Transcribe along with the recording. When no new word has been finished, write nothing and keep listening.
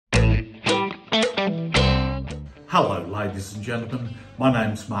Hello ladies and gentlemen, my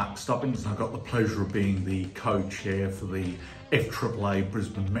name's Mark Stubbings and I've got the pleasure of being the co-chair for the FAAA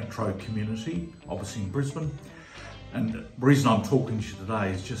Brisbane Metro Community, obviously in Brisbane. And the reason I'm talking to you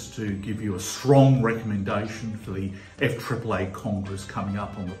today is just to give you a strong recommendation for the FAAA Congress coming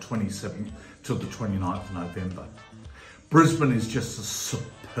up on the 27th to the 29th of November. Brisbane is just a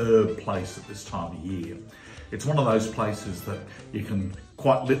superb place at this time of year. It's one of those places that you can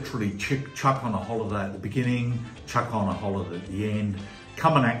quite literally chuck on a holiday at the beginning, chuck on a holiday at the end,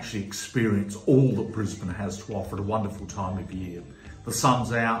 come and actually experience all that Brisbane has to offer at a wonderful time of year. The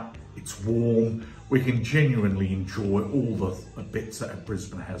sun's out, it's warm, we can genuinely enjoy all the bits that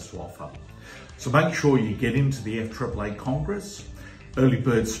Brisbane has to offer. So make sure you get into the FAAA Congress. Early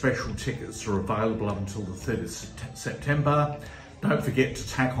bird special tickets are available up until the 30th of September. Don't forget to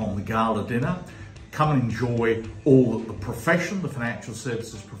tack on the gala dinner. Come and enjoy all that the profession, the financial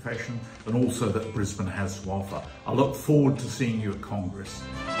services profession, and also that Brisbane has to offer. I look forward to seeing you at Congress.